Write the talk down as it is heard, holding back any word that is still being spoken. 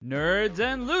Nerds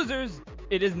and losers,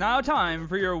 it is now time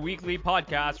for your weekly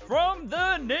podcast from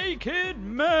the Naked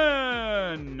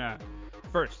Man.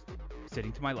 First,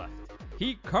 sitting to my left,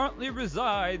 he currently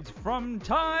resides from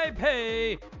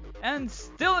Taipei and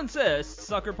still insists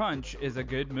Sucker Punch is a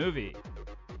good movie.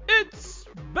 It's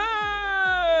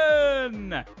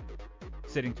Ben!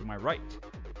 Sitting to my right,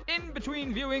 in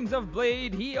between viewings of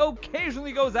Blade, he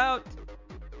occasionally goes out.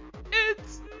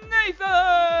 It's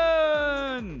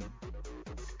Nathan!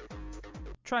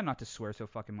 Try not to swear so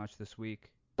fucking much this week.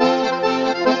 What's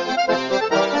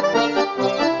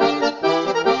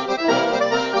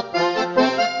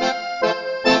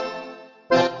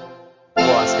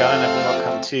going on, everyone?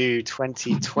 Welcome to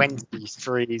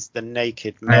 2023's The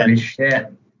Naked Men. Holy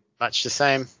shit. Much the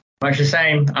same. Much the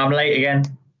same. I'm late again.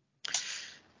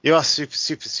 You are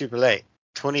super late.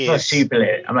 20 Not years. super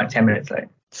late. I'm like 10 minutes late.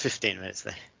 15 minutes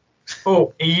late.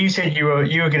 Oh, you said you were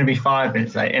going to be 5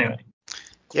 minutes late anyway.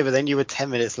 Yeah, but then you were 10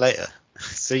 minutes later.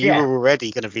 So you Yeah. were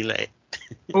already going to be late.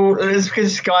 Well, it's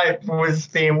because Skype was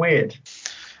being weird.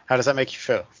 How does that make you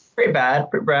feel? Pretty bad.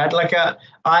 Like,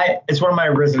 it's one of my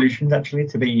resolutions actually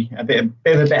to be a bit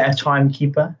of a better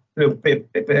timekeeper, a little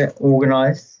bit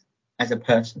organized as a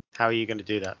person. How are you going to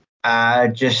do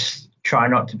that? Just try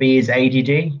not to be as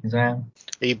ADD as I am.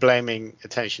 Are you blaming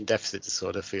attention deficit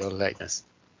disorder for your lateness?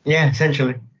 Yeah,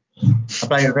 essentially. I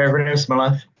blame it for everything else in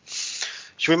my life.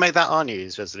 Should we make that our New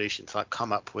Year's resolution to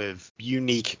come up with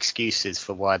unique excuses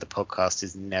for why the podcast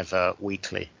is never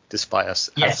weekly, despite us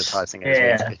advertising it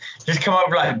as weekly? Just come up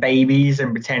with like babies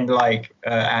and pretend like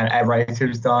our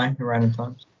relatives die at random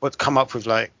times. What, come up with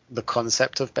like the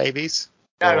concept of babies?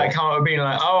 No, like come up with being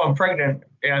like, oh, I'm pregnant.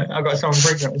 I've got someone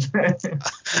pregnant.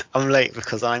 I'm late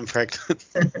because I'm pregnant.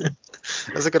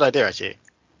 That's a good idea, actually.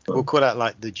 We'll call that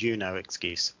like the Juno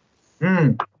excuse.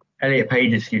 Elliot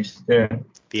Page excuse. Yeah.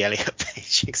 The Elliot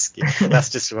Page excuse. That's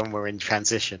just when we're in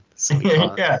transition. So we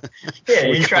can't.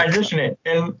 You transition it,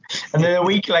 and then a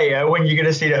week later, when you're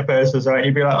gonna see that person, so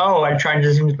you'd be like, oh, I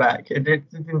transitioned back. It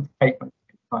didn't take much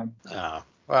time. Oh,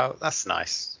 well, that's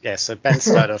nice. Yeah. So Ben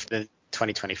started off in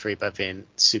 2023 by being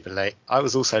super late. I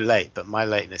was also late, but my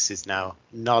lateness is now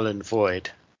null and void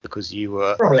because you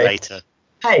were later.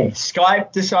 Hey,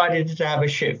 Skype decided to have a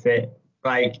shit fit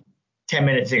like 10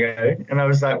 minutes ago, and I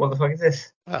was like, what the fuck is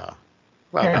this? Oh,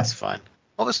 well, That's fine.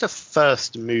 What was the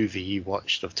first movie you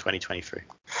watched of 2023?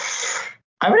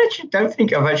 I don't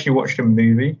think I've actually watched a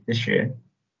movie this year.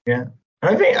 Yeah,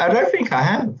 I don't think I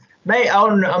have.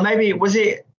 Maybe was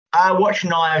it? I watched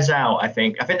Knives Out. I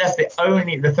think that's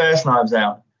the first Knives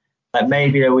Out, like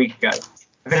maybe a week ago.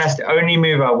 I think that's the only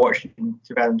movie I watched in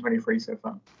 2023 so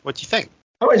far. What do you think?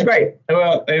 Oh, it was great.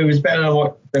 Well, it was better than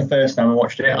what the first time I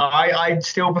watched it. I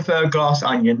still prefer Glass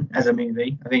Onion as a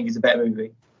movie. I think it's a better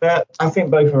movie. But I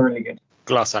think both are really good.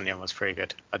 Glass Onion was pretty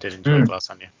good. I did enjoy Glass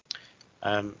Onion.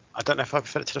 I don't know if I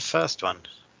preferred it to the first one.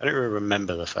 I don't really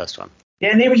remember the first one.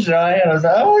 Yeah, neither did I. And I was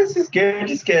like, oh, this is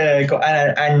good. It's good. Got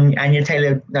Anya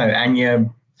Taylor. No, Anya,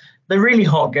 the really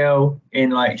hot girl in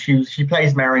like she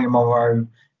plays Marilyn Monroe,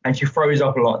 and she throws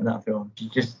up a lot in that film. She's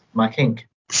just my kink.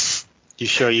 You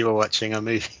sure you were watching a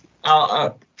movie?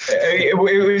 It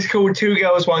was called Two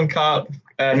Girls, One Cup,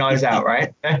 Knives Out,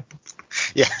 right?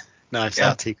 Yeah, Knives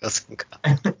Out, Two Girls, One Cup.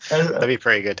 That'd be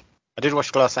pretty good. I did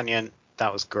watch Glass Onion.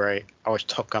 That was great. I watched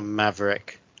Top Gun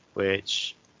Maverick,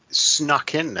 which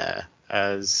snuck in there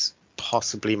as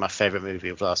possibly my favorite movie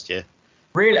of last year.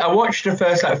 Really, I watched the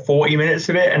first like 40 minutes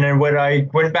of it, and then when I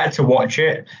went back to watch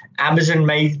it, Amazon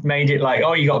made it like,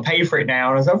 oh, you got to pay for it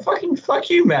now, and I was like, fucking fuck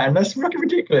you, man, that's fucking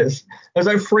ridiculous. It was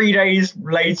like 3 days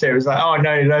later, it was like, oh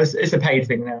no, it's a paid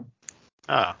thing now.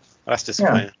 Oh, well, that's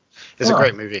disappointing. Yeah. It's a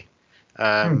great movie.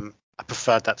 I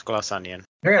preferred that to Glass Onion.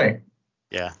 Really?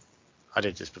 Yeah, I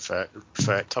did just prefer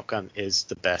it. Top Gun is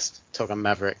the best. Top Gun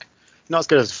Maverick, not as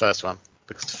good as the first one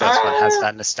because the first one has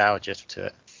that nostalgia to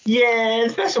it. Yeah,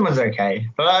 the first one was okay,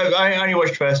 but I only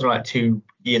watched the first one like 2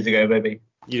 years ago, maybe.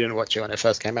 You didn't watch it when it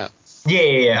first came out?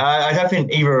 Yeah. I don't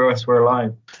think either of us were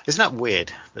alive. Isn't that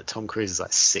weird that Tom Cruise is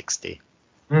like 60? He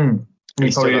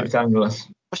probably looks younger than us.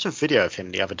 I watched a video of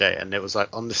him the other day, and it was like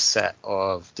on the set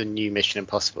of the new Mission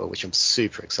Impossible, which I'm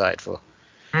super excited for.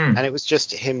 And it was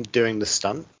just him doing the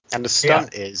stunt, and the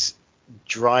stunt is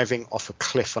driving off a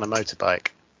cliff on a motorbike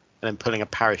and then pulling a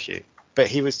parachute. But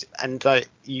he was, and like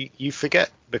you forget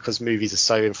because movies are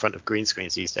so in front of green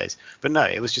screens these days. But no,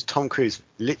 it was just Tom Cruise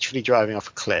literally driving off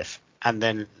a cliff and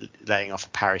then letting off a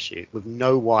parachute with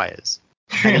no wires.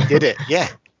 And he did it. Yeah,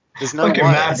 there's no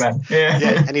wires. Mad,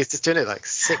 yeah, and he's just doing it like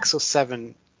 6 or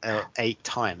 7 or 8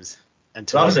 times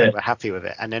until they were happy with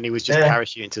it. And then he was just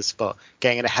parachuting to the spot,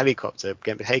 getting in a helicopter,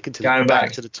 getting taken to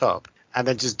back to the top, and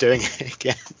then just doing it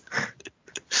again.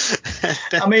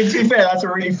 I mean, to be fair, that's a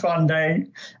really fun day.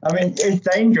 I mean, it's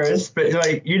dangerous, but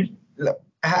like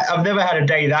I've never had a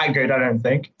day that good. I don't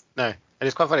think. No, and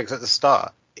it's quite funny because at the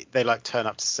start they like turn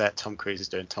up to set. Tom Cruise is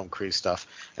doing Tom Cruise stuff,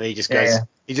 and he just goes.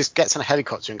 He just gets on a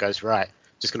helicopter and goes, right,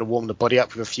 just going to warm the body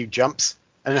up with a few jumps,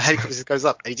 and the helicopter just goes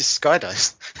up, and he just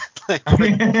skydives. And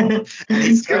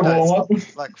he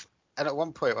skydives like. And at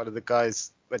one point, one of the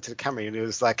guys went to the camera and he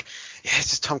was like, "Yeah, it's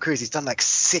just Tom Cruise. He's done like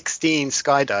 16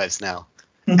 skydives now."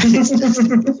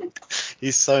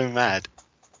 He's so mad.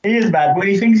 He is mad. Well,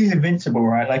 he thinks he's invincible,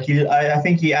 right? Like I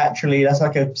think he actually, that's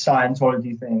like a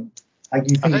Scientology thing. Like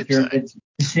you think you're invincible.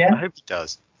 Yeah. I hope he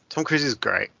does. Tom Cruise is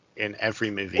great in every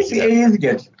movie. He is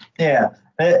good. Yeah.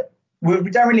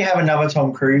 We don't really have another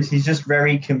Tom Cruise. He's just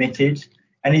very committed,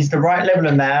 and he's the right level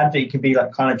of mad that he can be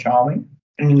like kind of charming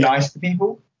and nice to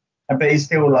people, but he's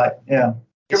still like, yeah.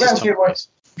 Do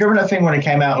you remember that thing when it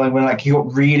came out, like when like he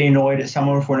got really annoyed at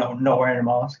someone for not wearing a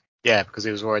mask? Yeah, because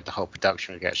he was worried the whole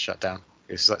production would get shut down.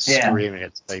 He was like screaming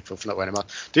at people for not wearing a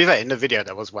mask. To be fair, in the video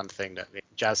there was one thing that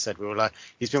Jazz said. We were like,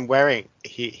 he'd been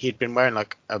wearing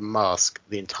like a mask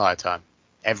the entire time,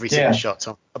 every single shot,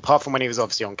 apart from when he was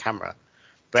obviously on camera.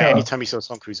 But anytime you saw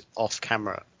Tom Cruise off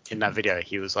camera in that video,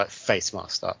 he was like face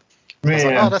masked up. I was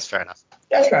like, oh, that's fair enough.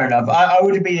 That's fair enough. I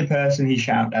would be the person he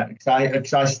shouted at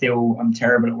because I still am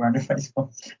terrible at wearing a face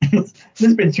mask.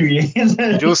 It's been 2 years.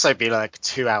 You'd also be like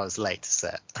 2 hours late to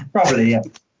set. Probably, yeah.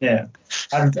 Yeah.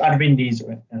 I'd Vin Diesel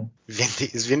it. Yeah.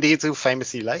 Is Vin Diesel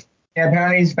famously late? Yeah,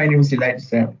 apparently he's famously late to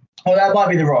set. Oh, that might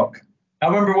be The Rock. I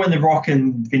remember when The Rock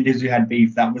and Vin Diesel had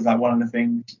beef. That was like one of the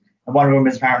things. And one of them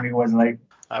apparently was late.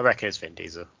 I reckon it's Vin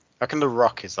Diesel. I reckon The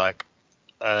Rock is like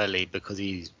early because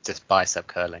he's just bicep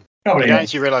curling. Probably, you don't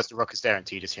actually realise The Rock is there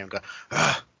until you just hear him go,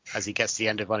 "Ugh," as he gets to the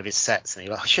end of one of his sets, and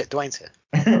you're like, oh shit, Dwayne's here.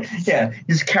 Yeah,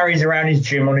 he just carries around his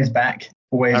gym on his back.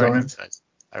 Always on him.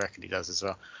 I reckon he does as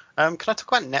well. Can I talk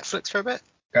about Netflix for a bit?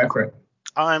 Go for it.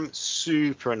 I'm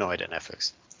super annoyed at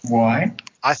Netflix. Why?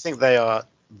 I think they are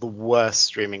the worst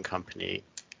streaming company,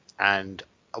 and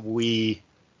we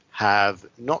have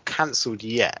not cancelled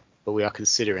yet, but we are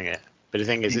considering it. But the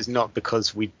thing is, it's not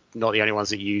because we're not the only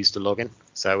ones that use the login,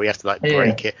 so we have to like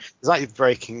break it. It's like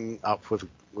breaking up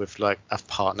with like a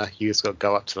partner. You just got to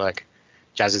go up to like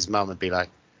Jazz's mum and be like,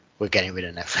 "We're getting rid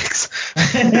of Netflix."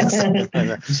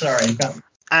 Sorry.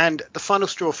 And the final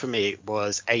straw for me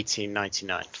was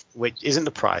 $18.99, which isn't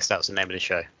the price. That was the name of the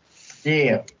show.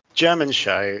 Yeah. German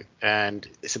show, and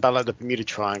it's about like the Bermuda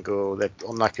Triangle. They're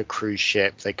on like a cruise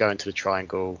ship. They go into the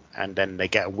triangle, and then they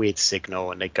get a weird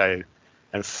signal, and they go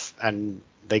and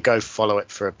they go follow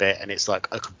it for a bit, and it's like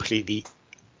a completely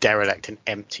derelict and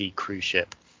empty cruise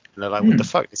ship. And they're like, what the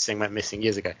fuck? This thing went missing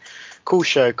years ago. Cool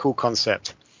show, cool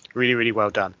concept. Really, really well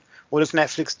done. What does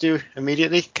Netflix do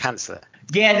immediately? Cancel it.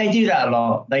 Yeah, they do that a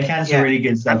lot. They cancel really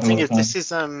good stuff. And the thing is, this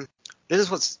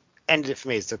is what's ended it for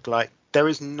me. Is that like there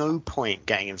is no point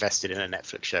getting invested in a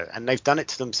Netflix show, and they've done it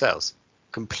to themselves,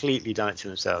 completely done it to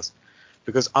themselves,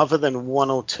 because other than one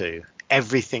or two,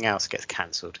 everything else gets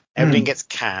cancelled. Everything gets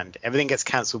canned. Everything gets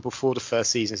cancelled before the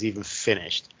first season's even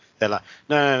finished. They're like,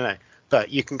 no. But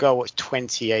you can go watch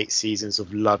 28 seasons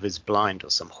of Love is Blind or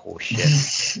some horse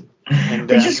shit.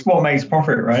 It's just what makes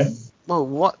profit, right? Well,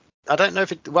 what? I don't know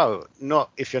if it... Well, not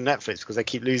if you're Netflix, because they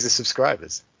keep losing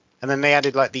subscribers. And then they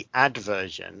added, like, the ad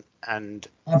version, and...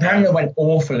 Apparently it went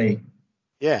awfully.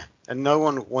 Yeah, and no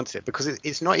one wants it, because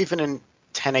it's not even in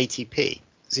 1080p.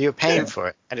 So you're paying for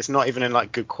it, and it's not even in,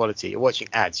 like, good quality. You're watching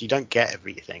ads. You don't get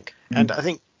everything. And I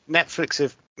think Netflix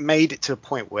have made it to a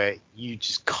point where you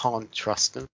just can't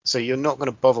trust them. So you're not going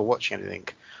to bother watching anything.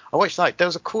 I watched, like, there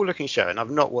was a cool-looking show, and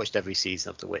I've not watched every season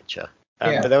of The Witcher.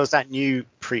 But there was that new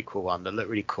prequel one that looked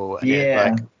really cool. And it,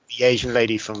 like, the Asian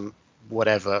lady from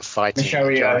whatever fighting. Michelle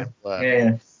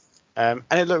Yeoh. And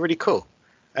it looked really cool.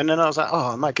 And then I was like,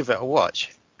 oh, I might give it a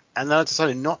watch. And then I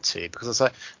decided not to, because I was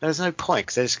like, no, there's no point,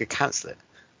 because they're just going to cancel it.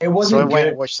 It wasn't so I good. went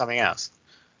and watched something else.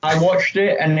 I watched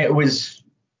it, and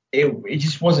it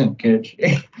just wasn't good.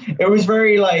 It was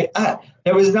very like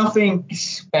there was nothing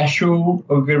special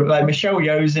or good. Like Michelle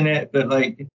Yeoh's in it, but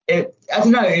like I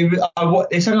don't know.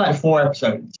 It's only like 4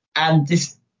 episodes, and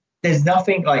there's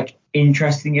nothing like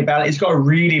interesting about it. It's got a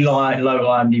really low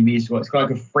IMDb score. It's got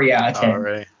like a 3 out of 10. Oh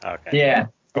really? Okay. Yeah.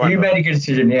 You made a good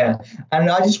decision, yeah. And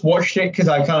I just watched it because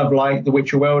I kind of like The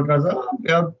Witcher world, and I was like, oh,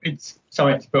 yeah, it's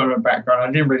something to put on the background.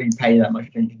 I didn't really pay that much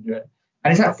attention to it.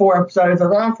 And it's like 4 episodes. I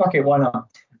was like, oh, fuck it, why not?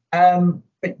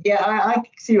 But yeah, I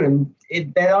see them.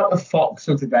 They're like the Fox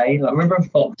of today. Like, remember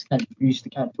Fox used to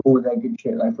cancel all their good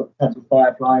shit, like cancel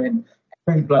Firefly and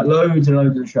like loads and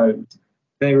loads of shows.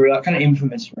 They were like kind of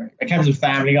infamous for it. They canceled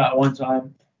Family Guy at one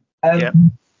time. Yeah.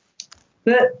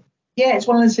 But yeah, it's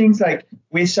one of those things like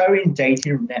we're so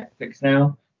inundated with Netflix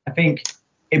now. I think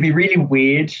it'd be really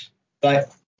weird. Like,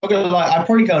 I'd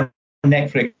probably go on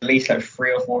Netflix at least like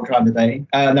 3 or 4 times a day.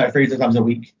 No, 3 times a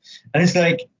week. And it's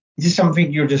like, it's just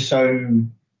something you're just so,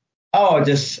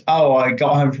 I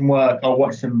got home from work, I'll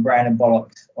watch some Brandon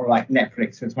Bollocks or like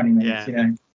Netflix for 20 minutes,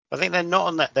 Yeah. I think they're not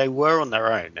on that. They were on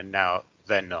their own, and now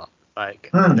they're not. Like,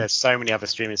 there's so many other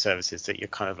streaming services that you're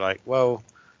kind of like, well,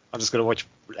 I'm just going to watch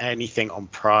anything on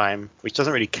Prime, which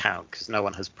doesn't really count because no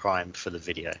one has Prime for the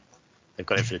video. They've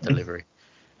got it for the delivery.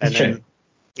 And then,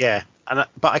 yeah,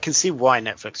 but I can see why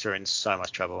Netflix are in so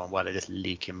much trouble and why they're just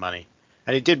leaking money.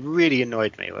 And it did really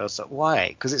annoyed me. I was like, why?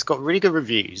 Because it's got really good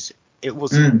reviews. It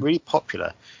was really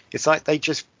popular. It's like they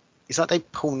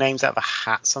pull names out of a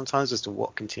hat sometimes as to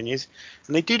what continues.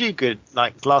 And they do good.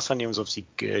 Like, Glass Onion was obviously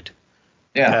good.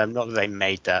 Yeah. Not that they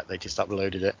made that. They just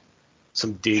uploaded it.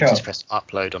 Some dude just pressed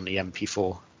upload on the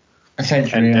MP4.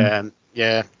 Essentially, and,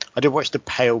 I did watch The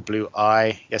Pale Blue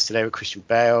Eye yesterday with Christian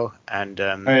Bale and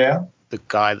the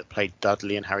guy that played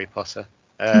Dudley in Harry Potter.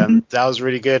 That was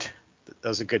really good. That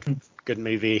was a good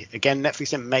movie. Again, Netflix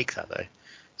didn't make that though,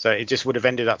 so it just would have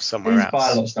ended up somewhere else.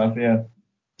 Buy a lot of stuff, yeah.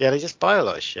 Yeah, they just buy a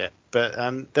lot of shit. But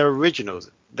they're originals.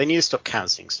 They need to stop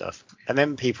cancelling stuff, and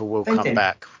then people will come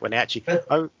back when they actually.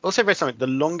 I also read something. The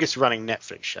longest running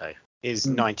Netflix show is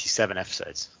 97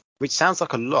 episodes, which sounds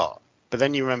like a lot, but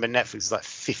then you remember Netflix is like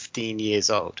 15 years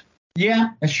old. Yeah,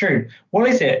 that's true. What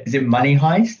is it? Is it Money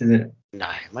Heist? Is it? No,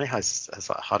 Money Heist has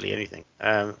like hardly anything.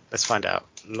 Let's find out.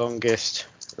 Longest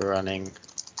running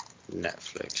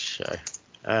Netflix show.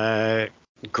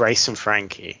 Grace and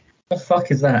Frankie. What the fuck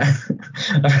is that?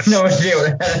 I have no idea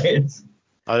what the hell it is.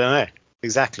 I don't know.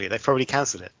 Exactly. They probably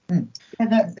cancelled it.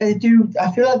 Yeah, they do.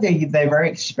 I feel like they're very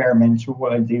experimental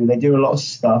what they do. They do a lot of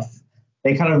stuff.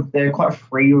 They're quite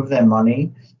free with their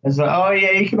money. It's like, oh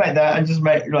yeah, you can make that and just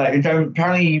make like don't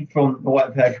apparently from what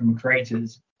I've heard from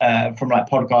creators, from like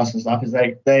podcasts and stuff, is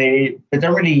like they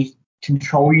don't really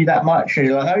control you that much.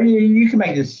 You're like, oh yeah, you can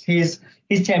make this. Here's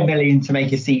 10 million to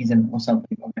make a season or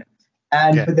something on it.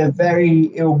 But they're very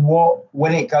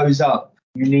when it goes up,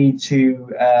 you need to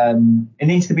it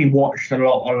needs to be watched a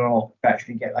lot to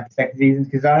actually get like a second season,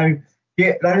 because I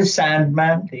know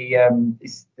Sandman,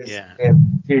 is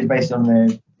based on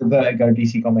the Vertigo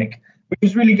DC comic, which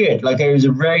was really good. Like, it was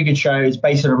a very good show. It's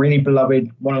based on a really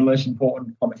beloved, one of the most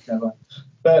important comics ever.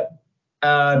 But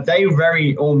they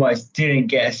very almost didn't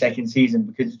get a second season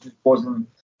because it just wasn't.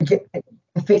 It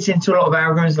fits into a lot of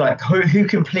algorithms, like who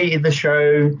completed the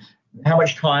show, how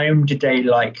much time did they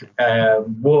was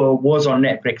on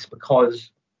Netflix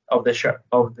because of this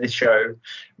show,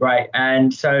 right?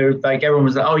 And so like everyone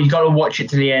was like, oh, you got to watch it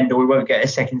to the end or we won't get a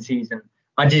second season.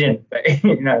 I didn't, but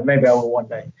maybe I will one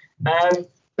day. So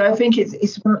I think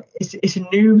it's a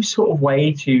new sort of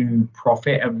way to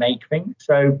profit and make things.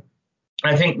 So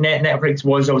I think Netflix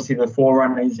was obviously the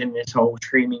forerunners in this whole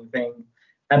streaming thing,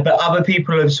 but other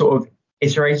people have sort of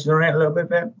iterated on it a little bit.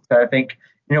 So I think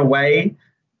in a way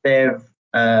they've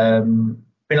been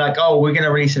like, oh, we're going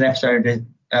to release an episode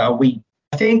a week.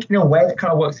 I think in a way that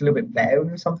kind of works a little bit better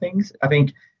than some things. I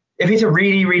think if it's a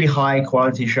really, really high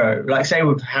quality show, like say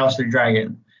with House of the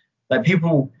Dragon, like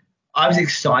I was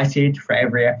excited for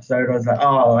every episode. I was like,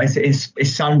 oh,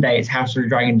 it's Sunday, it's House of the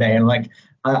Dragon Day, and like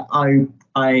I'm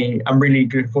really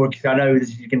looking forward because I know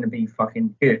this is going to be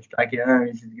fucking good. Like,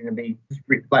 this is going to be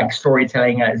like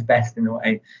storytelling at its best in a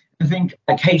way. I think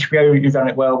like HBO has done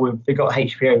it well with, they got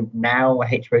HBO Now or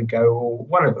HBO Go or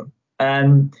one of them,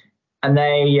 and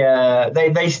they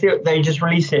just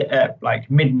release it at like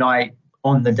midnight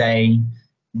on the day,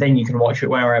 then you can watch it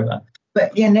wherever.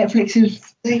 But yeah, Netflix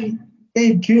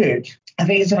they're good. I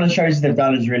think some of the shows they've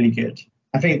done is really good.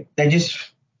 I think they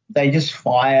just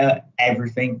fire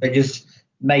everything. They just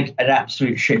make an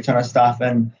absolute shit ton of stuff,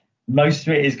 and most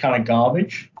of it is kind of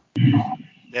garbage.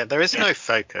 Yeah, there is no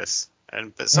focus.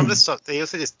 But some of the stuff, they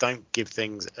also just don't give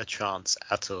things a chance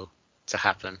at all to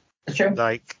happen. Sure.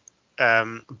 Like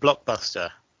Blockbuster,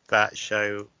 that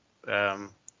show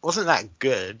wasn't that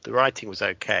good. The writing was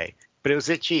okay, but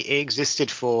it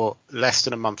existed for less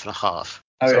than a month and a half.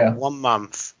 Oh, so yeah. 1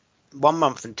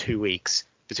 month and 2 weeks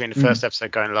between the first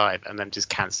episode going live and then just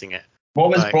cancelling it. What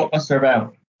was Blockbuster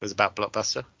about? It was about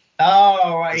Blockbuster.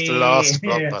 Oh, right. It was the last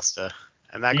Blockbuster,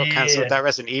 and that got cancelled. That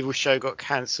Resident Evil show got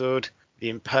cancelled. The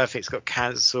Imperfects got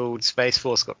cancelled. Space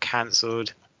Force got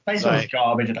cancelled. Space Force was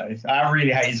garbage, though. I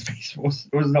really hated Space Force.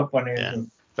 It was not funny. Yeah.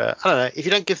 But I don't know. If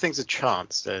you don't give things a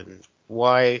chance, then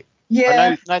why?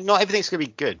 Yeah. I know not everything's going to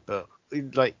be good, but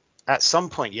like at some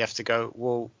point you have to go,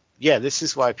 well, yeah, this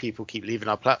is why people keep leaving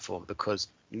our platform, because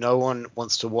no one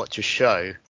wants to watch a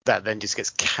show that then just gets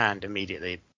canned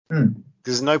immediately. Mm.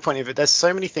 There's no point of it. There's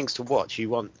so many things to watch.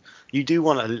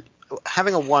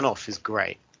 Having a one-off is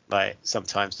great. Like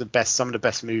sometimes some of the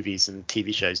best movies and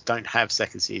TV shows don't have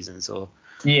second seasons or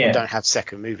don't have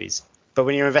second movies. But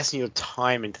when you're investing your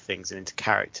time into things and into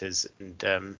characters and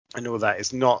all that,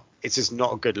 it's just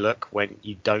not a good look when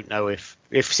you don't know if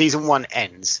season 1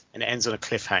 ends and it ends on a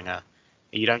cliffhanger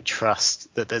and you don't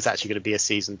trust that there's actually going to be a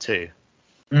season 2.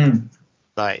 Mm.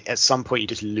 Like at some point you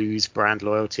just lose brand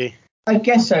loyalty. I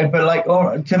guess so,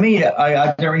 but to me,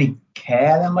 I don't really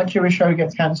care that much if a show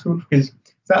gets cancelled because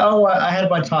I had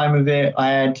my time with it.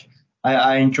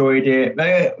 I enjoyed it.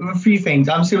 A few things.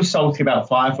 I'm still salty about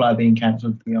Firefly being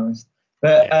cancelled, to be honest.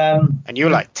 But and you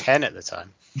were like 10 at the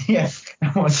time. Yeah,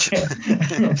 that was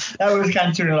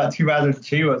cancelled in like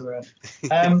 2002 or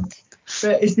something.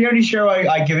 But it's the only show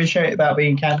I give a shit about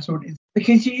being cancelled. It's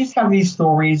because you just have these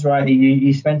stories, right?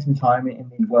 You spend some time in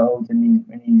these worlds and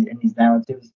these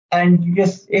narratives, and you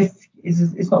just if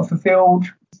it's not fulfilled,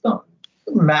 it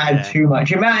doesn't matter too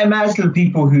much. It matters to the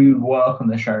people who work on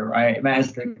the show, right? It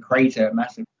matters to the creator,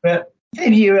 massive. But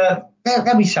if you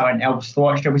there'll be something else to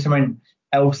watch. There'll be something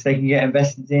else they can get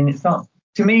invested in. It's not,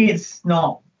 to me, it's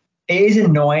not, it is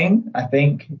annoying, I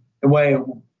think, the way,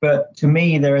 but to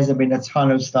me, there hasn't been a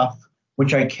ton of stuff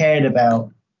which I cared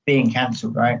about being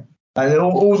cancelled, right? Like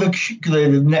all the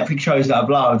Netflix shows that I've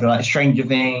loved, like Stranger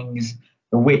Things,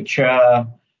 The Witcher,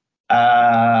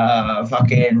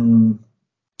 fucking,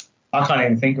 I can't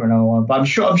even think of another one, but I'm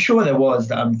sure there was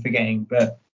that I'm forgetting,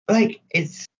 but like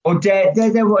it's, or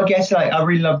Daredevil, I guess, like I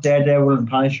really love Daredevil and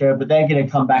Punisher, but they're going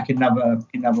to come back in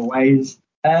other ways.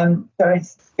 So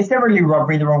it's never really rubbed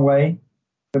me the wrong way,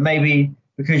 but maybe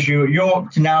because you're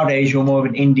nowadays you're more of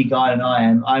an indie guy than I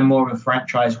am. I'm more of a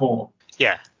franchise whore.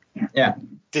 Yeah. Yeah.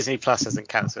 Disney Plus hasn't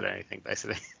cancelled anything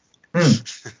basically.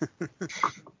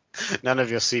 None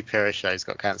of your superhero shows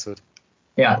got cancelled.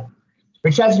 Yeah,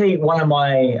 which is actually one of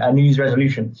my New Year's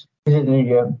resolutions. Is it the new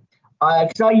year?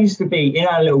 Because I used to be in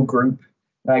our little group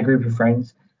of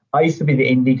friends. I used to be the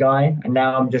indie guy, and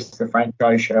now I'm just the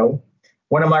franchise shell.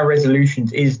 One of my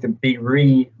resolutions is to be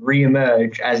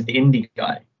re-emerge as the indie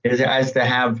guy, as to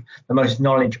have the most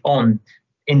knowledge on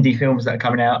indie films that are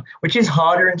coming out, which is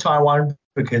harder in Taiwan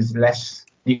because less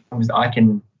films that I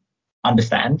can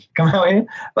understand come out here.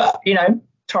 But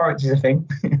torrents is a thing.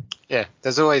 Yeah,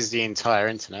 there's always the entire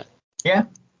internet. Yeah.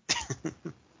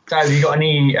 So have you got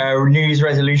any New Year's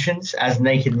resolutions as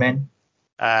naked men?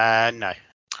 No.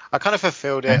 I kind of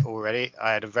fulfilled it already.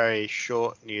 I had a very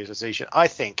short New Year's resolution. I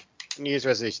think New Year's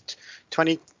resolution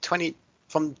 2020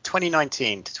 from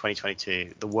 2019 to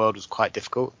 2022, the world was quite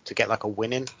difficult to get like a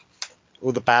win in.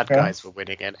 All the bad guys were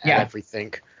winning in and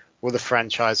everything. All the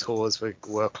franchise whores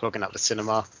were clogging up the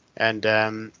cinema,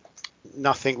 and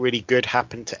nothing really good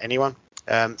happened to anyone.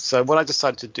 So what I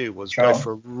decided to do was go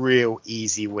for a real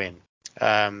easy win.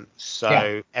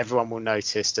 So everyone will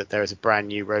notice that there is a brand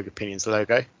new Rogue Opinions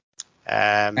logo.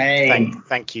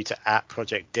 Thank you to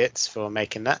Project Ditz for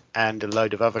making that, and a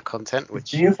load of other content,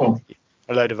 which beautiful.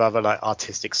 A load of other like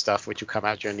artistic stuff which will come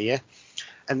out during the year.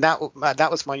 And that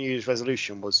was my New Year's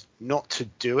resolution, was not to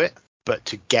do it, but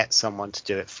to get someone to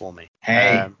do it for me.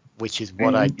 Which is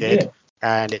what I did,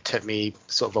 and it took me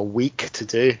sort of a week to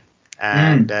do,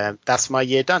 and that's my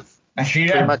year done. Actually,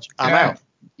 pretty much, I'm out.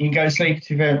 You can go to sleep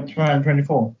to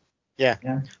 2024. Yeah,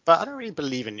 but I don't really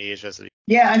believe in New Year's resolutions.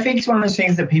 Yeah, I think it's one of those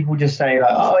things that people just say,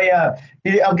 like, oh yeah,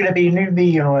 I'm going to be a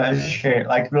newbie and all that shit.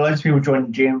 Like, loads of people join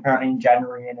the gym apparently in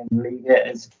January and then leave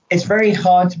it. It's very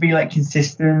hard to be like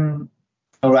consistent,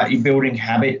 or like you're building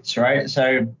habits, right?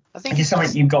 So I think it's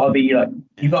something you've got to be like,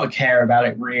 you've got to care about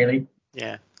it really.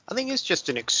 Yeah, I think it's just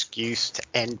an excuse to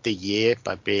end the year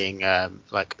by being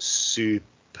like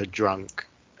super drunk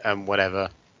and whatever,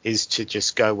 is to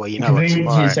just go, well, you know what,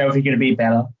 tomorrow yourself you're going to be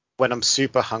better. When I'm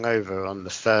super hungover on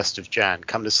the 1st of Jan,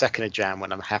 come the 2nd of Jan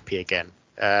when I'm happy again,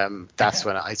 that's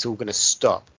when it's all going to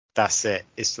stop. That's it.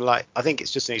 It's like, I think it's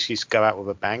just an excuse to go out with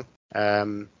a bang.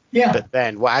 But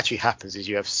then what actually happens is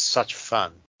you have such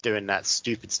fun doing that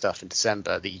stupid stuff in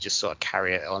December that you just sort of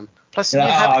carry it on. Plus,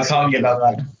 I can't get about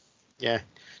that. Yeah.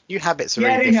 New habits are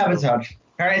really difficult. New habits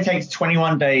apparently it takes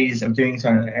 21 days of doing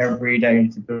something every day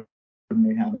to build a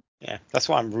new habit. Yeah, that's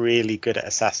why I'm really good at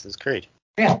Assassin's Creed.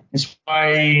 Yeah, it's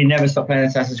why you never stop playing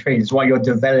Assassin's Creed. It's why you're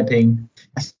developing.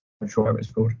 I'm sure what it's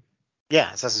called.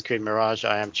 Yeah, Assassin's Creed Mirage.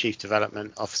 I am Chief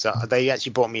Development Officer. They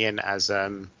actually brought me in as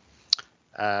I'm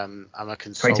a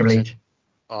consultant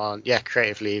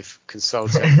creative lead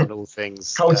consultant on all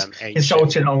things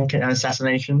consultant on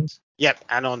assassinations. Yep,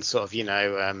 and on sort of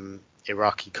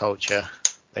Iraqi culture.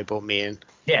 They brought me in.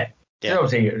 Yeah. So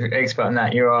obviously you're expert in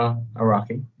that. You are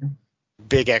Iraqi.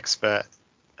 big expert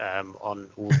on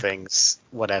all things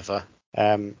whatever.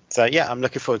 So yeah, I'm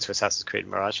looking forward to Assassin's Creed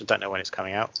Mirage. I don't know when it's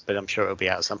coming out, but I'm sure it'll be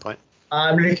out at some point.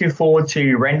 I'm looking forward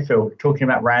to Renfield, talking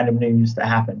about random news that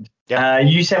happened. Yep.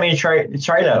 You sent me a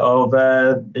trailer of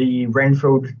the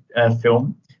Renfield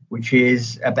film, which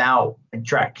is about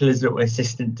Dracula's little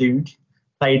assistant dude,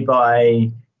 played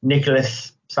by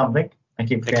Nicholas something. I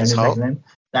keep forgetting his second name.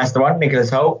 That's the one, Nicholas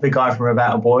Hoult, the guy from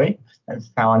About a Boy.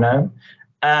 That's how I know him.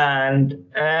 And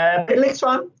it looks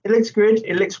fun. It looks good.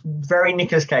 It looks very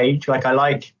Nicolas Cage. Like I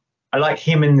like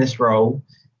him in this role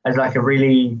as like a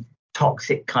really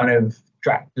toxic kind of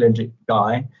Dracula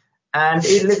guy. And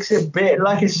it looks a bit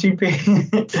like looks a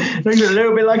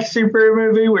little bit like a superhero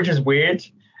movie, which is weird.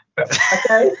 But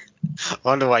okay. I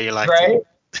wonder why you like it.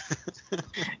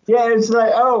 Yeah, it's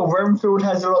like, Renfield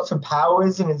has lots of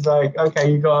powers, and it's like,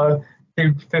 okay, you gotta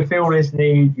to fulfill this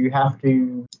need, you have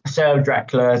to serve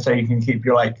Dracula so you can keep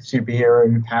your like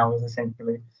superhero powers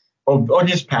essentially, or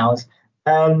just powers.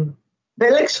 But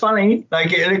it looks funny.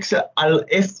 Like it looks.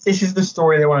 If this is the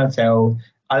story they want to tell,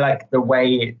 I like the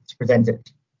way it's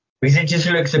presented because it just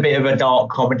looks a bit of a dark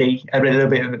comedy, a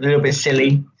little bit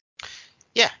silly.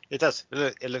 Yeah, it does.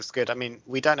 It looks good. I mean,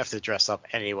 we don't have to dress up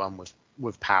anyone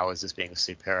with powers as being a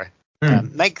superhero.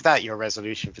 Make that your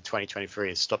resolution for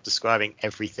 2023 is stop describing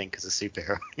everything as a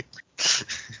superhero.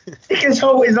 Because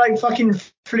Holt is like fucking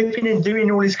flipping and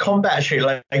doing all this combat shit.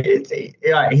 He's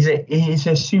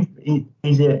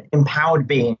an empowered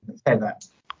being. Let's say that.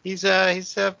 He's a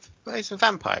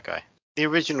vampire guy. The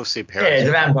original superhero. Yeah, he's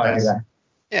a vampire guy.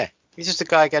 Yeah, he's just a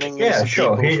guy getting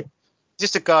sure. People.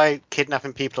 Just a guy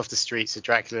kidnapping people off the streets so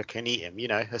Dracula can eat him. You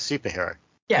know, a superhero.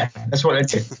 Yeah, that's what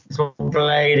it is. That's what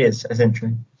Blade is,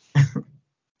 essentially.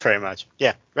 Pretty much.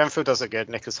 Yeah, Renfield does it good.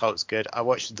 Nicholas Holt's good. I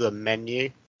watched The Menu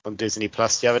on Disney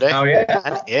Plus the other day. Oh, yeah?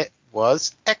 And it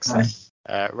was excellent.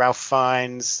 Nice. Ralph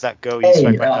Fiennes, that girl you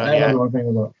spoke about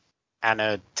earlier.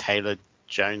 Anna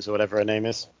Taylor-Jones or whatever her name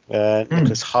is.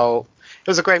 Nicholas Hoult. It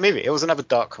was a great movie. It was another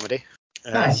dark comedy.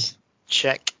 Nice.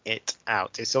 Check it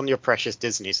out. It's on your precious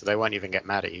Disney, so they won't even get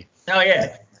mad at you. Oh,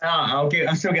 yeah. I'll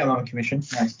still get my commission.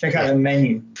 Nice. Check out The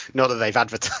Menu. Not that they've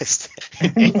advertised it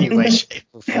in any way, shape,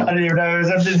 or form. I didn't even know it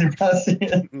was on Disney Plus.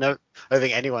 No, I don't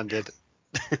think anyone did.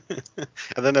 And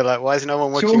then they're like, why is no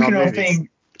one watching our movies?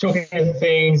 Talking of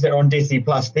things that are on Disney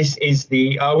Plus, this is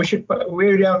the we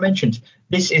already haven't mentioned.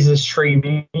 This is the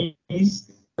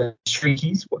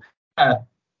Streakies.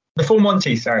 The Full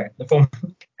Monty, the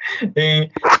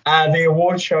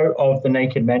award show of the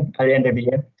Naked Men at the end of the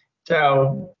year.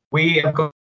 So we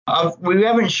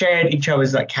haven't shared each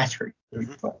other's like categories. I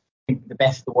think the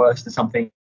best, the worst, or something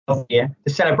of the year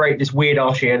to celebrate this weird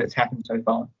ass year that's happened so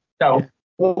far. So,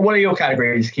 what are your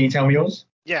categories? Can you tell me yours?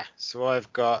 Yeah. So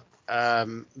I've got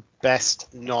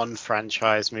best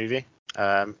non-franchise movie.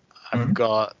 I've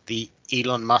got the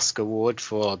Elon Musk Award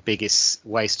for biggest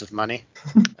waste of money.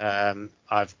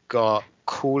 I've got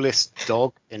coolest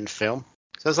dog in film.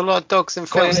 So there's a lot of dogs in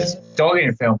film. Coolest dog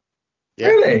in film. Yeah.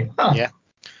 Really? Huh. Yeah.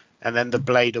 And then the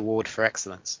Blade Award for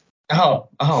excellence. Oh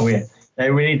yeah.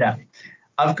 We need that.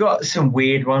 I've got some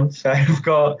weird ones. So I've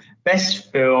got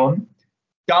best film,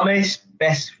 dumbest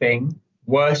best thing,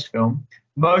 worst film,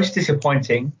 most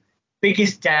disappointing,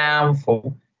 biggest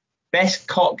downfall, best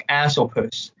cock, ass or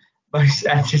puss, most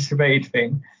anticipated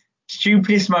thing,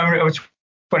 stupidest moment of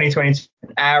 2022,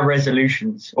 our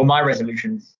resolutions, or my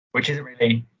resolutions, which isn't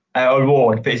really an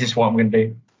award, but it's just what I'm going to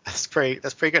do. That's pretty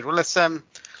good. Well, let's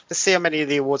see how many of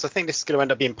the awards. I think this is going to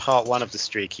end up being part one of the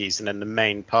Streakies, and then the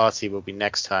main party will be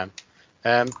next time.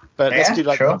 But let's do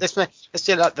like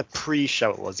the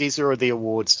pre-show awards. These are the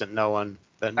awards that no one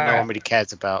really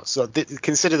cares about. So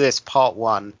consider this part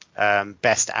one,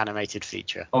 best animated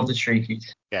feature of the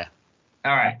Streakies. Yeah.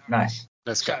 All right. Nice.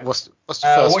 Let's go. What's the first?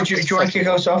 Do you want to kick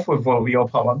us off with your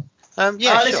part one?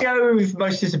 Let's sure. go with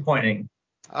most disappointing.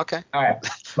 Okay. All right.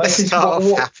 Let's start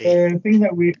off happy. The thing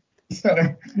that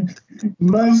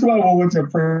most of my awards are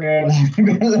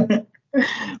pretty.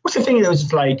 What's the thing that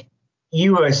was like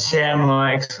you were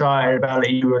semi-excited about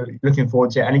it, you were looking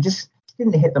forward to it, and it just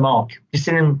didn't hit the mark. Just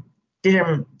didn't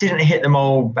hit the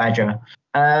mold, Badger.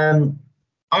 I'll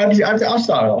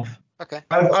start off. Okay.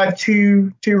 I have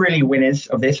two really winners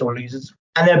of this, or losers,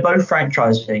 and they're both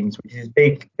franchise things, which is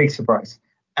big surprise.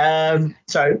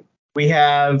 So we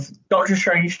have Doctor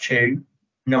Strange 2,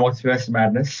 No Multiverse of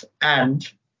Madness, and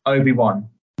Obi-Wan.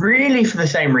 Really for the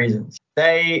same reasons.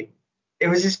 It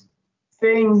was this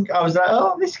thing, I was like,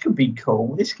 oh, this could be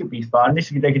cool, this could be fun,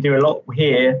 they could do a lot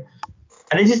here,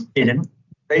 and they just didn't.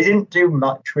 They didn't do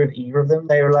much with either of them.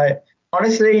 They were like,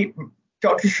 honestly,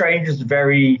 Doctor Strange is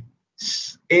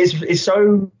is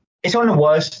so it's on the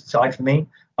worst side for me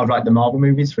of like the Marvel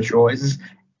movies for sure.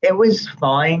 It was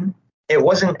fine. It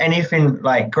wasn't anything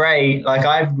like great. Like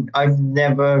I've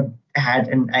never had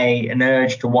an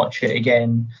urge to watch it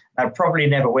again. I probably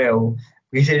never will,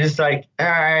 because it's just like, all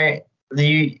right,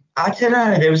 I don't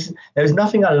know. There was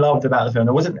nothing I loved about the film.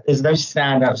 There's no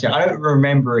standouts. I don't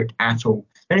remember it at all.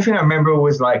 The only thing I remember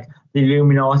was like the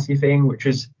Illuminati thing, which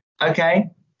was okay.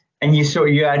 And you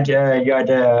had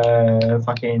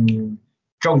fucking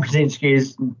John Krasinski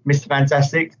as Mr.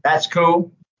 Fantastic. That's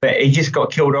cool, but he just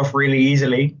got killed off really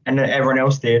easily, and everyone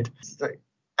else did. So,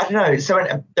 I don't know. So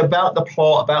about the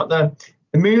plot, about the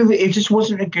movie, it just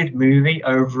wasn't a good movie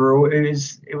overall. It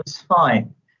was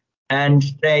fine, and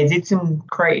they did some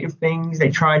creative things. They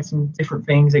tried some different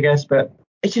things, I guess, but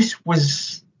it just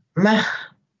was meh.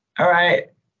 All right.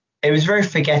 It was very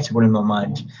forgettable in my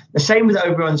mind. The same with the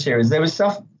Obi-Wan series. There was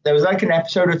like an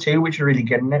episode or two which were really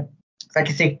good in it. It's like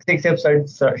a six episode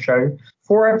show.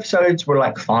 4 episodes were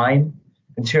like fine,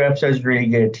 and 2 episodes really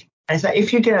good. And it's like,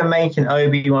 if you're gonna make an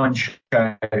Obi-Wan show,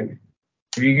 if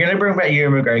you're gonna bring back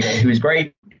Ewan McGregor, who is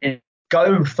great,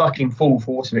 go fucking full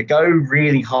force with it. Go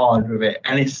really hard with it.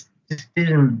 And it just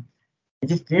didn't.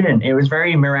 It was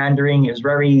very Mirandering. It was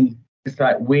very just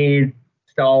like weird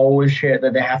Star Wars shit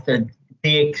that they have to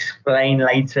de-explain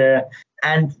later,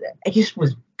 and it just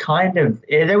was kind of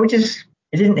it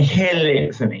didn't hit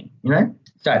it for me, you know.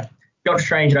 So Doctor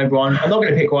Strange and Obi-Wan, I'm not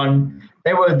going to pick one.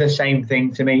 They were the same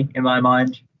thing to me in my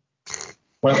mind.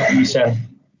 What about you, sir?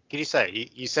 Can you say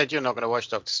you said you're not going to watch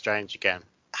Doctor Strange again?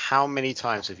 How many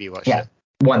times have you watched Yeah, it?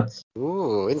 once.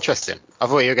 Ooh, interesting. I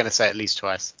thought you were going to say at least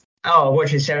twice. Oh, I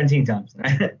watched it 17 times.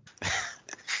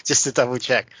 Just to double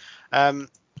check.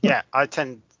 Yeah, I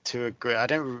tend to agree. I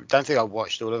don't think I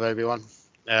watched all of Obi-Wan,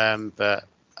 but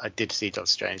I did see Doctor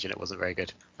Strange and it wasn't very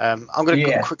good. I'm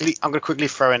gonna quickly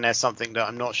throw in there something that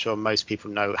I'm not sure most people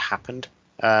know happened.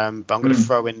 But I'm gonna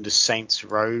throw in the Saints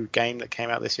Row game that came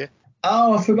out this year.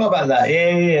 Oh, I forgot about that.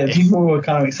 Yeah. People were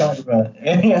kind of excited about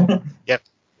it. Yep,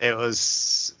 it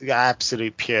was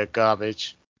absolute pure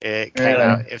garbage. It came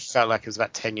out. It felt like it was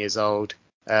about 10 years old.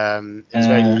 It was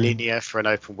very linear for an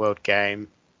open world game.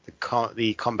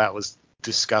 The combat was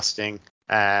disgusting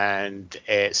and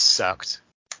it sucked.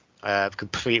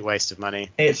 Complete waste of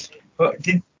money. I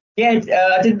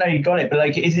didn't know you got it, but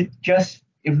like, is it just?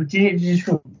 Did it just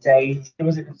feel dated?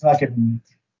 Was it like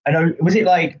was it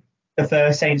like the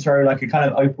first Saints Row, like a kind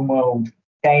of open world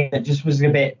game that just was a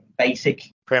bit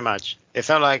basic? Pretty much. It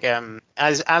felt like,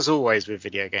 as always with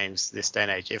video games this day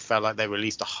and age, it felt like they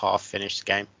released a half-finished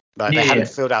game. Like they hadn't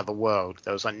filled out the world.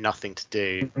 There was like nothing to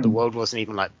do. Mm-hmm. The world wasn't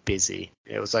even like busy.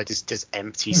 It was like this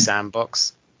empty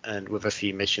sandbox and with a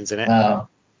few missions in it. Oh.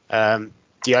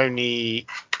 The only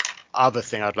other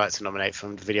thing I'd like to nominate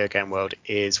from the video game world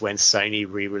is when Sony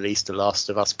re-released The Last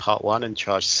of Us Part 1 and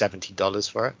charged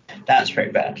 $70 for it. That's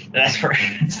pretty bad.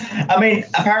 I mean,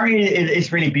 apparently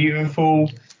it's really beautiful,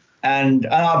 and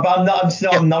but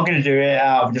I'm not going to do it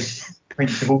out of just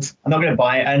principle. I'm not going to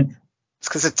buy it, and it's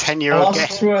because a 10-year-old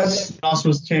game. Last of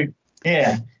Us 2.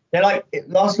 Yeah, they're like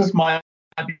Last of Us might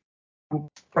be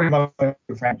probably my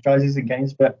favorite franchises and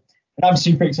games, but. I'm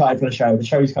super excited for the show. The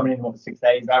show's coming in 6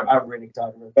 days. I'm really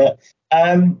excited for it. But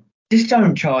just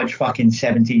don't charge fucking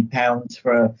 £70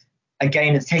 for a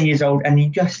game that's 10 years old, and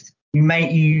you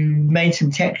made some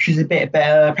textures a bit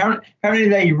better. Apparently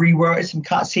they rewrote some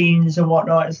cutscenes and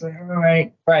whatnot. It's like, all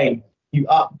right, great. You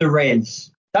up the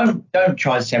res. Don't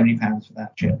charge £70 for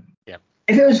that shit. Yeah.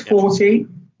 If it was 40,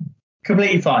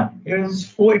 completely fine. If it was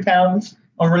 £40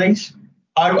 on release,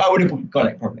 I would have got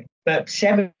it probably. But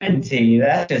 70,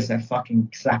 that's just a fucking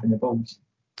slap in the balls.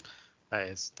 That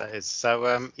is.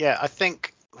 So, yeah, I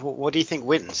think, what do you think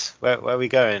wins? Where are we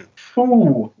going?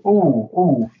 Ooh.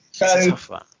 So, it's a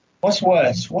tough one. What's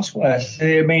worse?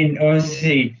 I mean,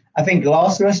 honestly, I think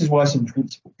Last of Us is worse in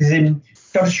principle. Because in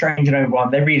Doctor Strange and Obi-Wan,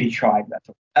 they really tried that.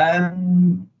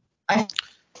 I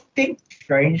think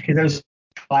Strange, because there was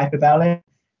hype about it,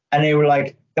 and they were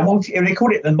like, they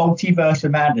called it the multiverse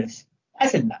of madness. That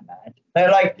isn't that bad. They're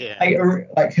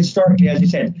like historically, as you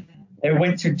said, they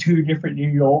went to 2 different New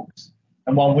Yorks,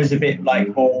 and one was a bit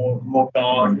like more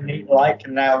dark,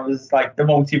 and now it was like the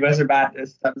multiverse of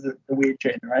madness. That was the weird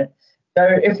shit, right? So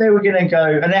if they were gonna go,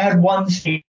 and they had one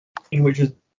scene which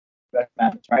was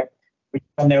madness, right?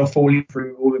 When they were falling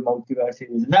through all the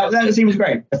multiverses, and that scene was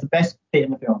great. That's the best bit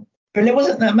in the film. But it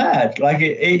wasn't that mad. Like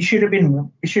it should have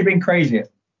been crazier.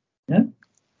 Yeah.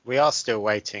 We are still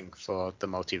waiting for the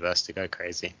multiverse to go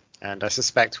crazy. And I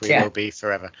suspect we will be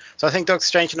forever. So I think Doctor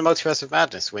Strange and the Multiverse of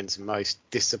Madness wins most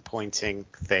disappointing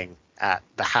thing at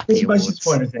the Happy Awards. Most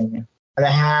disappointing thing, yeah. The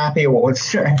Happy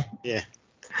Awards. Yeah.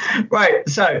 Right,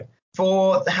 so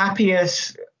for the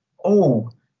happiest,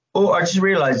 I just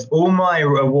realised all my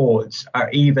awards are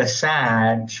either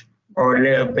sad or a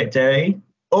little bit dirty.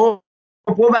 Or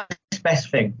what about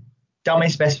best thing?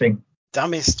 Dumbest best thing.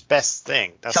 Dumbest best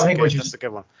thing. That's a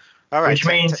good one. All right. Which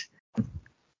means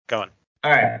go on.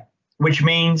 All right. Which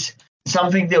means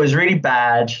something that was really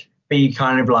bad, but you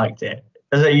kind of liked it.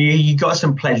 So you got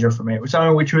some pleasure from it. It was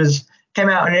something which came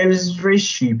out and it was very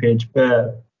stupid,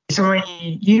 but it's something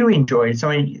you enjoyed,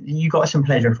 something you got some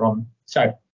pleasure from. So,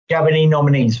 do you have any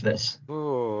nominees for this?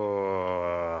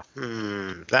 Ooh,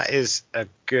 that is a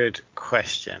good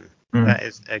question. Mm. That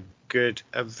is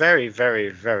a very, very,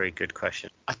 very good question.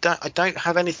 I don't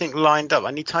have anything lined up.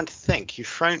 I need time to think. You've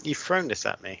thrown this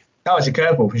at me. That was a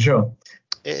curveball for sure.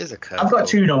 It is a curveball. I've got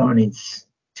two nominees.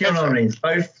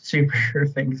 Both superhero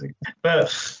things.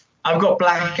 But I've got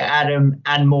Black Adam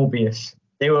and Morbius.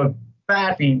 They were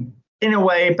badly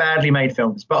made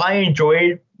films, but I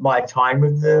enjoyed my time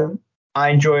with them. I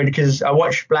enjoyed because I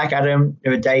watched Black Adam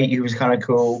with a date who was kind of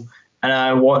cool, and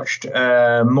I watched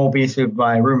Morbius with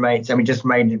my roommates, and we just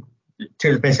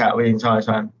took the piss out of it the entire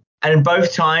time. And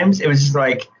both times it was just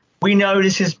like, we know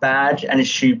this is bad and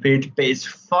it's stupid, but it's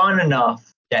fun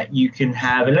enough that you can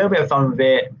have a little bit of fun with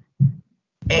it.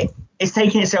 It's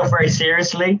taking itself very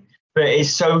seriously, but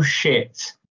it's so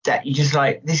shit that you just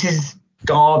like, this is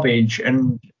garbage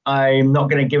and I'm not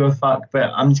going to give a fuck,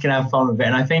 but I'm just going to have fun with it.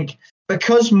 And I think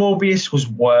because Morbius was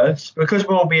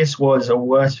a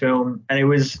worse film and it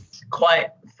was quite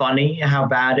funny how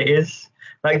bad it is.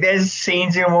 Like there's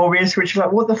scenes in Morbius which are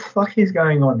like, what the fuck is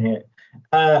going on here?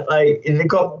 Like they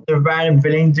got the random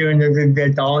villain doing their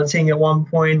dancing at one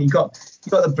point. You got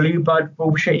the Blue Bud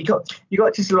bullshit. You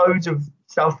got just loads of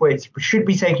stuff which should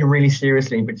be taken really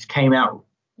seriously, but just came out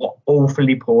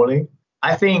awfully poorly.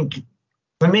 I think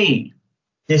for me,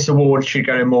 this award should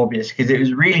go to Morbius because it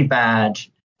was really bad,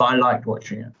 but I liked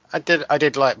watching it. I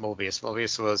did like Morbius.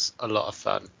 Morbius was a lot of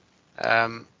fun.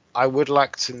 I would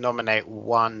like to nominate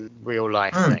one real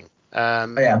life thing.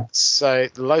 So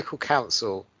the local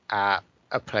council at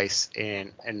a place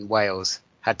in Wales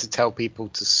had to tell people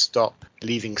to stop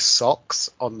leaving socks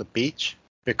on the beach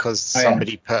because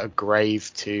somebody put a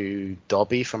grave to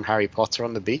Dobby from Harry Potter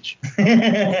on the beach.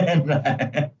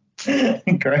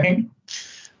 Great.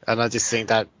 And I just think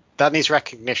that needs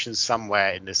recognition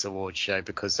somewhere in this award show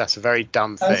because that's a very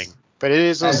dumb thing. But it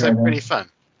is also pretty fun.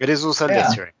 It is also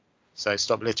littering. So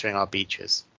stop littering our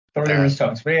beaches. Probably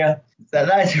socks. But yeah,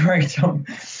 that's very dumb.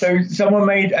 So someone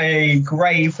made a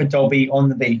grave for Dobby on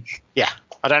the beach. Yeah.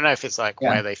 I don't know if it's like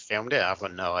where they filmed it. I've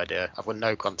got no idea. I've got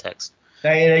no context.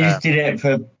 They just did it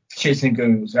for shits and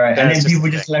giggles, right? And then people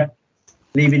just left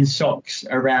leaving socks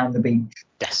around the beach.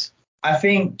 Yes. I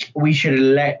think we should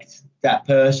elect that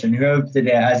person, whoever did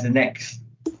it, as the next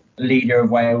leader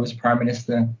of Wales, Prime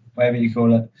Minister, whatever you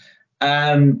call it.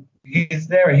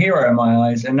 They're a hero in my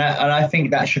eyes, and I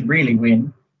think that should really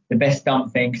win the best dumb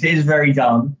thing because it is very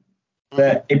dumb,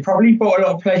 but it probably brought a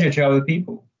lot of pleasure to other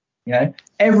people. You know,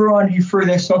 everyone who threw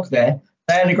their sock there,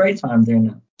 they had a great time doing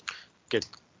that. Good.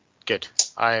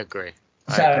 I agree.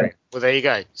 Well, there you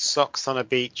go. Socks on a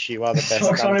beach. You are the best.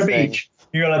 Socks on a beach.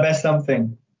 You are the best dumb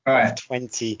thing. All right.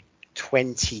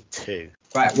 2022.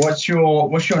 Right. What's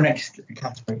your next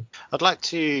category? I'd like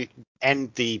to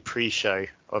end the pre-show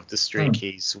of the Stray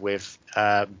Keys with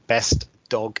best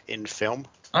dog in film.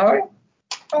 All right.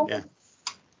 Oh.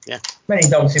 Yeah. Many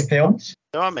dogs in films.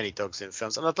 There are many dogs in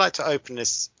films, and I'd like to open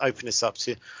this up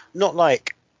to not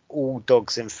like all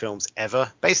dogs in films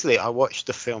ever. Basically, I watched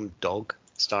the film Dog,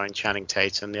 starring Channing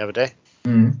Tatum, the other day,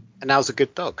 and that was a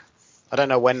good dog. I don't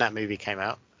know when that movie came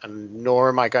out, and nor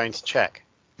am I going to check.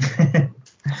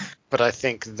 But I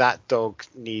think that dog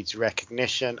needs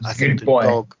recognition. I think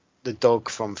the dog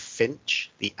from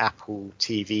Finch, the Apple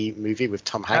TV movie with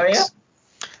Tom Hanks,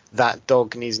 that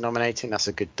dog needs nominating. That's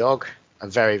a good dog, a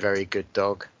very, very good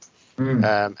dog.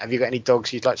 Have you got any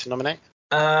dogs you'd like to nominate?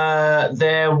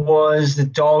 There was the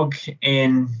dog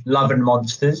in Love and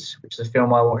Monsters, which is a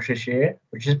film I watched this year,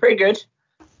 which is pretty good.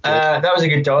 That was a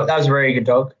good dog. That was a very good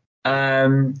dog.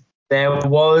 There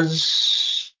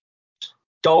was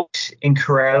dogs in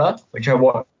Cruella, which I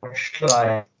watched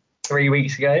like 3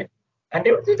 weeks ago, and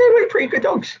they were pretty good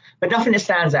dogs, but nothing that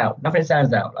stands out. Like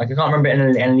I can't remember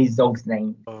any of these dogs'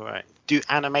 names. All right. Do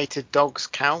animated dogs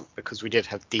count? Because we did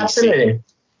have DC. Absolutely.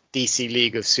 DC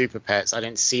League of Super Pets. I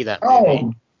didn't see that movie.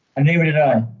 Oh, and neither did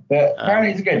I. But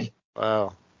apparently it's good.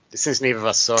 Well, since neither of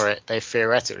us saw it, they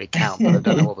theoretically count, but I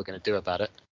don't know what we're going to do about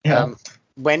it. Yeah.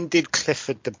 When did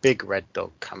Clifford the Big Red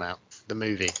Dog come out, the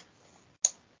movie?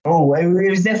 Oh, it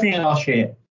was definitely last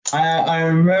year. I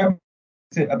remember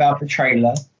about the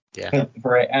trailer,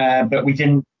 for it, but we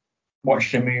didn't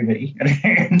watch the movie.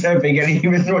 I don't think any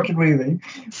of us watched the movie.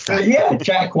 But yeah,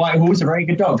 Jack Whitehall's a very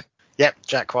good dog. Yep,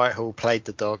 Jack Whitehall played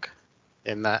the dog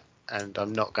in that, and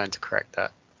I'm not going to correct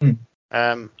that.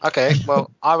 Okay,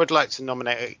 well, I would like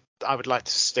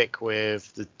to stick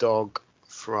with the dog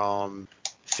from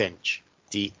Finch,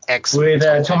 the excellent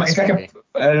with Tom. It's like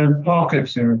an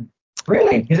apocalypse.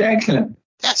 Really, it's excellent.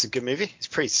 That's a good movie. It's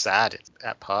pretty sad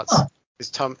at parts. It's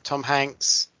Tom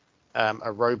Hanks,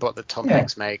 a robot that Tom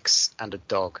Hanks makes, and a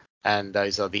dog, and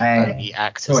those are the only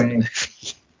actors in the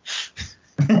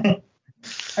movie.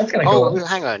 That's kind of cool.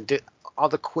 Hang on. Are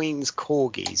the Queen's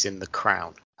corgis in The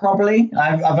Crown? Probably.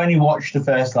 I've only watched the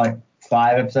first 5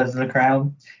 episodes of The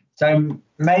Crown, so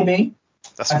maybe.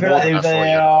 That's I feel like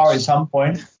they are at some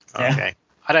point. Okay. Yeah.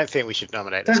 I don't think we should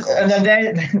nominate this. And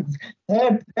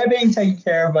they're being taken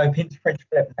care of by Prince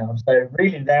Philip now, so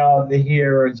really they are the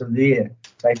heroes of the year.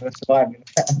 They were surviving.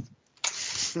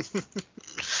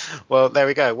 Well, there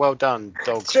we go. Well done,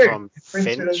 dog from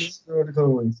Finch. Who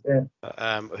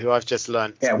I've just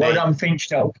learnt. Yeah, well done, Finch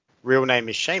dog. Real name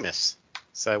is Seamus.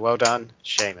 So well done,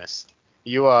 Seamus.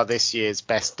 You are this year's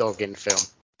best dog in film.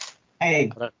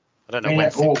 Hey. I don't know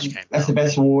when Finch came out. That's the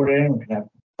best award anyway.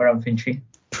 Well done, Finchy.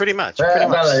 Pretty much.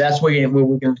 Well, that's what we're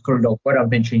going to call it dog. Well done,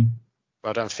 Finchy.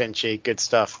 Well done, Finchy. Good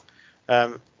stuff.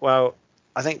 Well,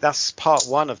 I think that's part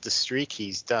 1 of the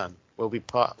Streakies done. We'll be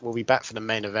back for the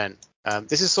main event.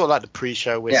 This is sort of like the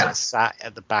pre-show. We're sort of sat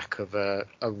at the back of a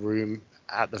room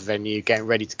at the venue, getting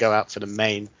ready to go out for the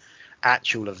main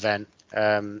actual event.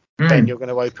 Ben, you're going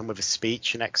to open with a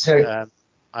speech next.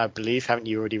 I believe, haven't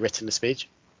you already written the speech?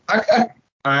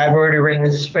 I've already written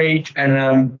the speech,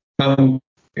 and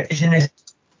it's in this.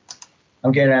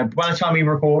 I'm gonna. By the time we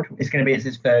record, it's gonna be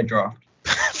his 3rd draft.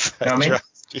 You know what I mean?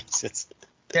 Jesus.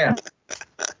 Yeah.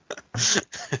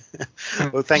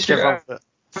 Well, thank you everyone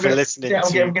for listening.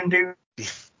 I'm gonna do.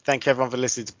 Thank you everyone for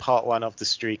listening to part 1 of the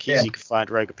Streakies. Yeah. You can find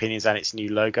Rogue Opinions and its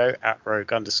new logo at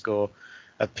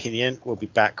Rogue_Opinion. We'll be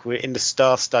back. We're in the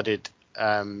star-studded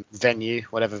venue,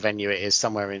 whatever venue it is,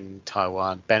 somewhere in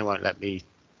Taiwan. Ben won't let me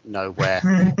know where.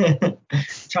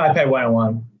 Taipei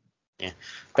 101. Yeah.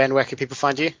 Ben, where can people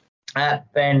find you?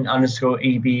 At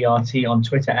Ben_EBRT on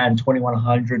Twitter and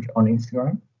 2100 on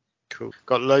Instagram. Cool.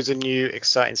 Got loads of new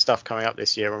exciting stuff coming up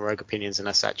this year on Rogue Opinions, and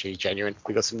that's actually genuine.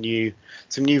 We got some new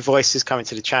voices coming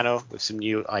to the channel with some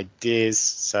new ideas.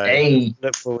 So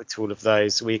look forward to all of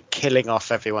those. We're killing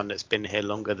off everyone that's been here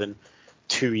longer than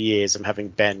 2 years. I'm having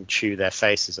Ben chew their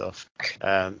faces off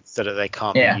so that they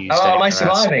can't be used. Oh, am I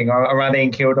surviving or am I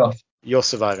being killed off? You're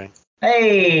surviving.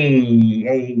 Hey.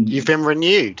 You've been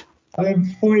renewed. I've been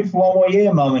for 1 more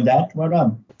year, Mum and Dad. Well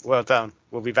done. Well done.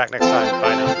 We'll be back next time.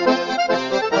 Bye now.